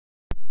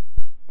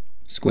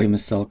Squamous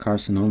cell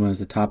carcinoma is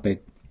the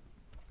topic,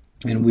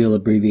 and we'll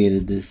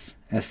abbreviate this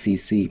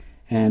SCC.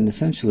 And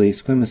essentially,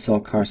 squamous cell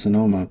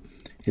carcinoma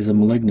is a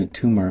malignant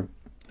tumor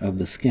of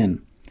the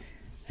skin.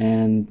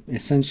 And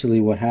essentially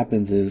what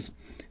happens is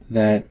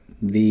that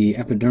the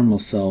epidermal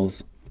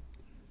cells,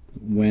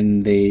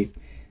 when they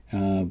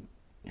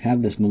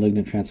have this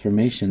malignant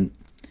transformation,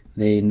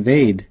 they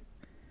invade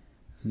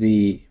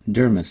the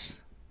dermis,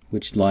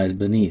 which lies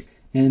beneath.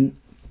 And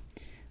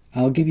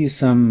I'll give you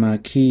some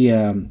key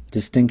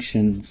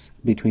distinctions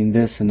between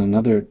this and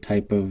another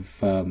type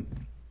of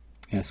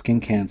skin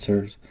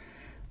cancers,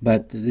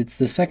 but it's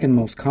the second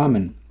most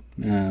common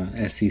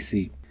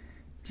SCC,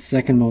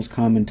 second most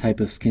common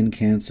type of skin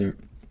cancer.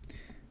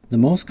 The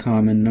most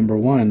common, number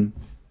one,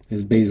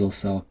 is basal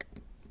cell.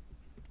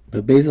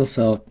 But basal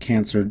cell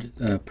cancer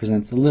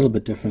presents a little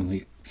bit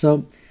differently.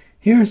 So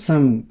here are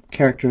some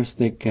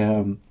characteristic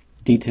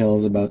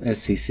details about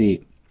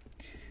SCC.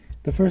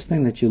 The first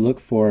thing that you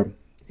look for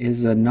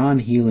is a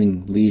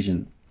non-healing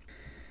lesion.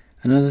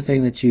 Another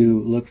thing that you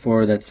look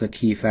for that's a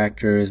key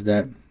factor is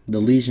that the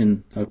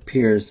lesion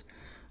appears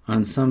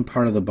on some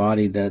part of the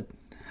body that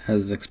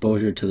has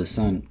exposure to the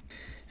sun.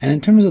 And in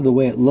terms of the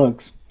way it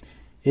looks,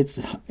 it's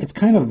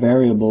kind of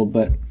variable,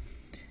 but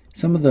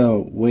some of the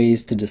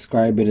ways to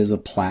describe it is a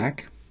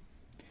plaque,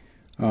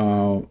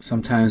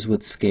 sometimes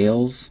with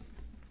scales.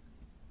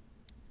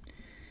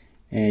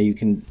 You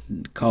can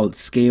call it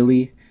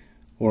scaly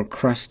or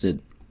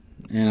crusted.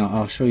 And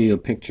I'll show you a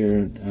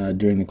picture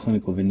during the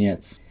clinical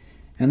vignettes.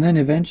 And then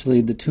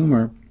eventually the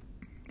tumor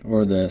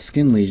or the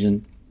skin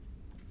lesion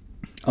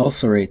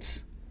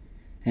ulcerates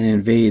and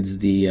invades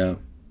the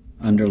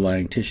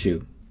underlying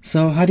tissue.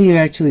 So how do you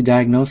actually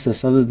diagnose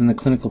this other than the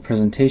clinical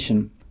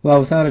presentation? Well,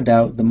 without a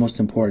doubt, the most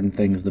important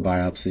thing is the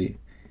biopsy.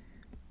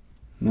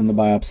 And then the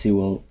biopsy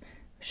will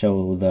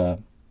show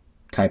the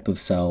type of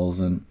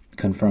cells and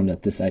confirm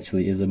that this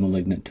actually is a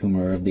malignant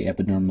tumor of the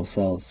epidermal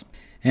cells.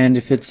 And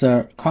if it's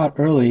caught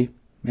early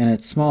and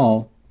it's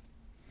small,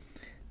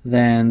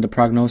 then the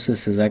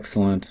prognosis is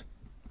excellent.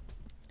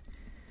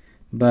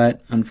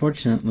 But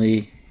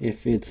unfortunately,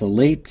 if it's a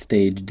late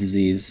stage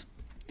disease,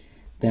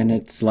 then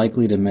it's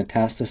likely to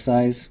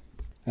metastasize.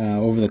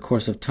 Over the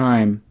course of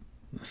time,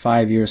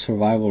 5-year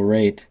survival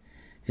rate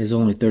is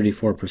only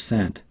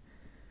 34%.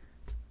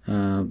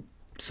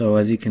 So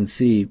as you can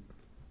see,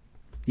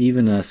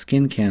 even a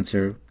skin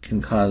cancer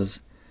can cause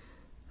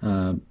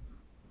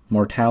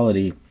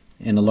mortality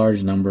in a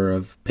large number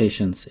of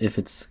patients if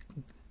it's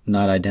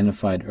not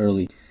identified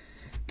early.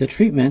 The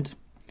treatment,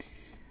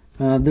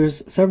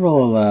 there's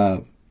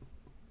several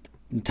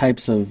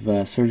types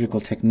of surgical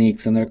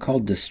techniques, and they're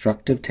called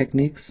destructive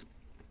techniques.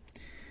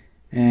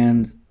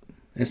 And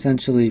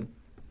essentially,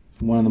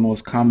 one of the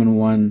most common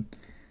one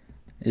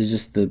is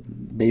just the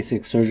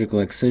basic surgical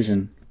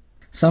excision.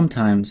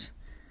 Sometimes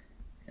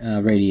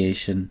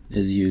radiation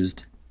is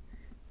used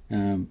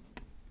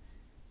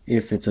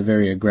if it's a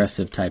very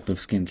aggressive type of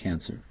skin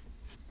cancer.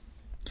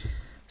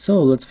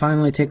 So let's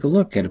finally take a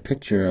look at a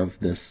picture of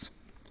this.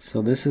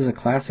 So this is a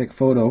classic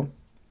photo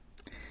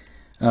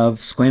of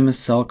squamous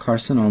cell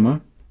carcinoma.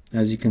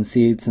 As you can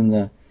see, it's in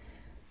the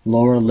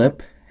lower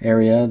lip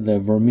area, the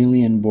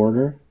vermilion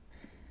border,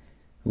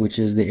 which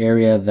is the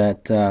area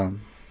that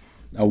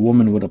a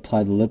woman would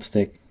apply the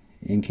lipstick,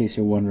 in case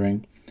you're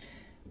wondering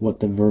what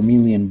the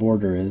vermilion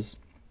border is.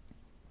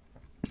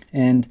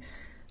 And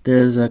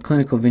there's a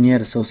clinical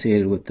vignette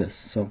associated with this,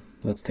 so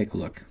let's take a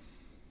look.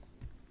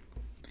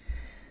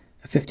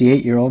 A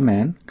 58-year-old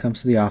man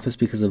comes to the office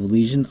because of a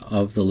lesion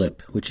of the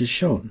lip, which is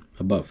shown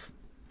above.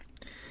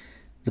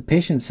 The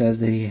patient says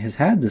that he has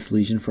had this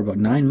lesion for about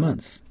 9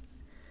 months.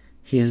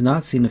 He has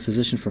not seen a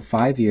physician for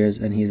 5 years,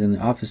 and he's in the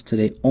office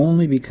today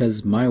only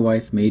because my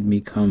wife made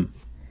me come.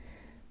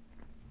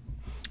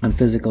 On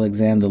physical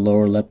exam, the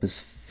lower lip is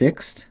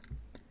fixed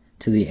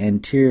to the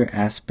anterior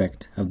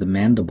aspect of the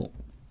mandible.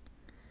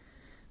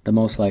 The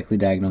most likely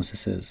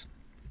diagnosis is.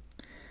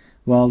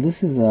 Well,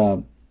 this is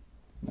a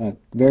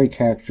very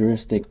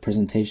characteristic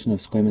presentation of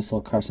squamous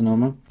cell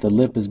carcinoma. The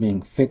lip is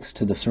being fixed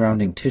to the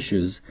surrounding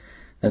tissues.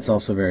 That's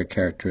also very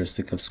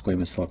characteristic of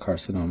squamous cell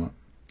carcinoma.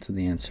 So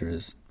the answer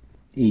is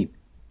E.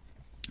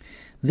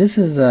 This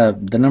is the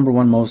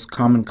 #1 most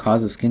common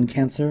cause of skin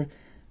cancer,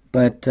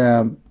 but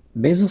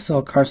basal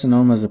cell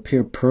carcinomas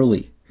appear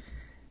pearly.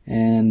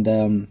 And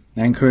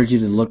I encourage you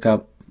to look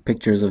up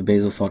pictures of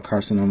basal cell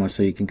carcinoma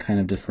so you can kind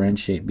of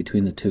differentiate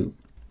between the two.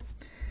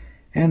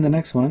 And the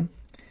next one,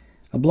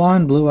 a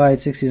blonde, blue-eyed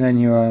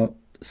 69-year-old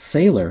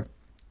sailor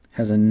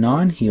has a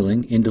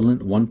non-healing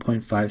indolent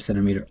 1.5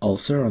 centimeter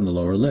ulcer on the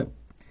lower lip,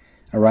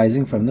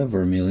 arising from the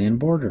vermilion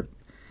border.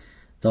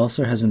 The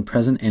ulcer has been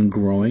present and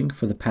growing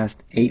for the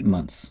past 8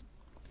 months.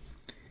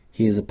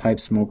 He is a pipe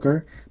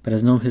smoker, but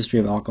has no history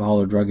of alcohol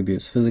or drug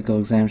abuse. Physical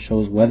exam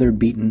shows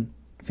weather-beaten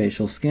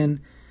facial skin,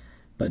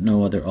 but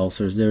no other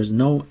ulcers. There is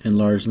no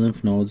enlarged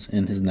lymph nodes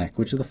in his neck.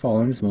 Which of the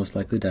following is most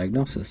likely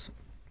diagnosis?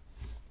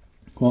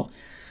 Well,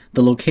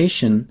 the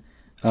location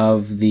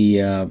of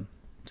the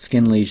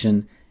skin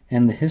lesion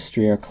and the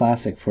history are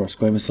classic for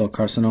squamous cell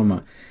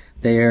carcinoma.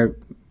 They are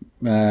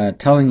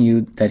telling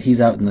you that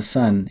he's out in the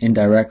sun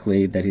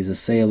indirectly, that he's a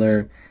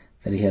sailor,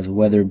 that he has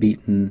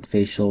weather-beaten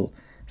facial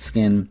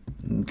skin,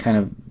 kind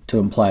of to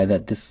imply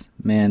that this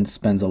man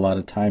spends a lot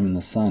of time in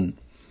the sun.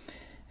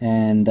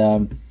 And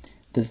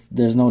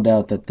there's no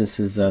doubt that this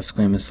is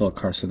squamous cell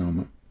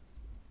carcinoma.